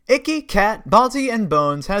Icky, Cat, Balti, and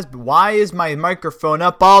Bones has... Why is my microphone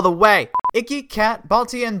up all the way? Icky, Cat,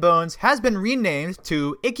 Balti, and Bones has been renamed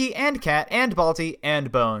to Icky and Cat and Balti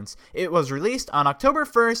and Bones. It was released on October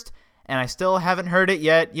 1st, and I still haven't heard it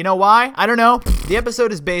yet. You know why? I don't know. The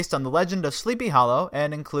episode is based on the legend of Sleepy Hollow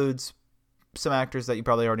and includes some actors that you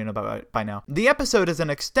probably already know about by now. The episode is an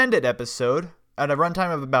extended episode at a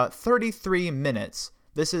runtime of about 33 minutes.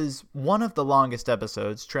 This is one of the longest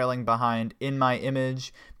episodes, trailing behind In My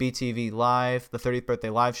Image, BTV Live, the 30th Birthday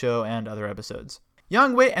Live Show, and other episodes.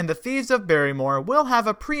 Young Wit and the Thieves of Barrymore will have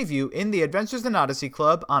a preview in the Adventures in Odyssey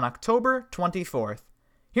Club on October 24th.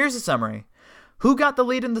 Here's a summary. Who got the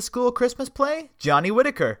lead in the school Christmas play? Johnny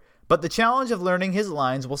Whitaker. But the challenge of learning his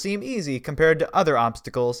lines will seem easy compared to other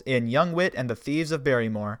obstacles in Young Wit and the Thieves of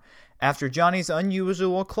Barrymore. After Johnny's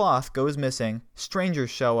unusual cloth goes missing, strangers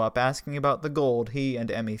show up asking about the gold he and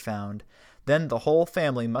Emmy found. Then the whole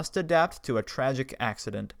family must adapt to a tragic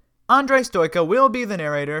accident. Andrei Stoica will be the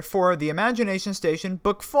narrator for The Imagination Station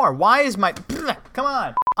Book 4. Why is my... Come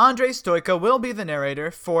on! Andrei Stoica will be the narrator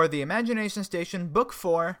for The Imagination Station Book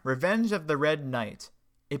 4, Revenge of the Red Knight.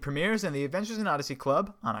 It premieres in the Adventures in Odyssey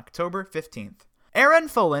Club on October 15th. Aaron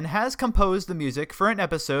Folan has composed the music for an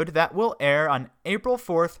episode that will air on April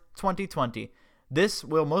 4th, 2020. This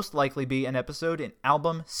will most likely be an episode in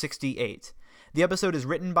Album 68. The episode is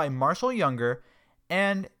written by Marshall Younger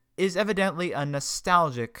and is evidently a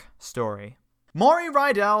nostalgic story. Maury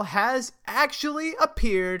Rydell has actually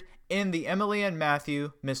appeared in the Emily and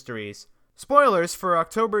Matthew mysteries. Spoilers for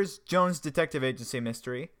October's Jones Detective Agency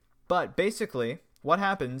mystery, but basically... what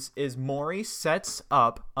happens is Maury sets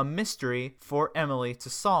up a mystery for Emily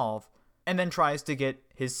to solve, and then tries to get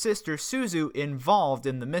his sister Suzu involved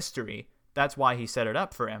in the mystery. That's why he set it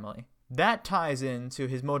up for Emily. That ties into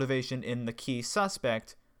his motivation in The Key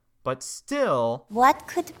Suspect, but still... what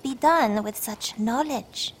could be done with such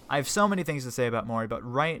knowledge? I have so many things to say about Maury, but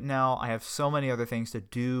right now I have so many other things to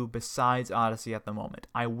do besides Odyssey at the moment.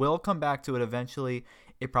 I will come back to it eventually.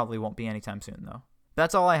 It probably won't be anytime soon, though.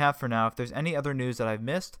 That's all I have for now. If there's any other news that I've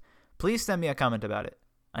missed, please send me a comment about it.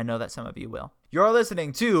 I know that some of you will. You're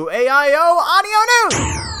listening to AIO Audio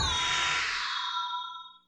News!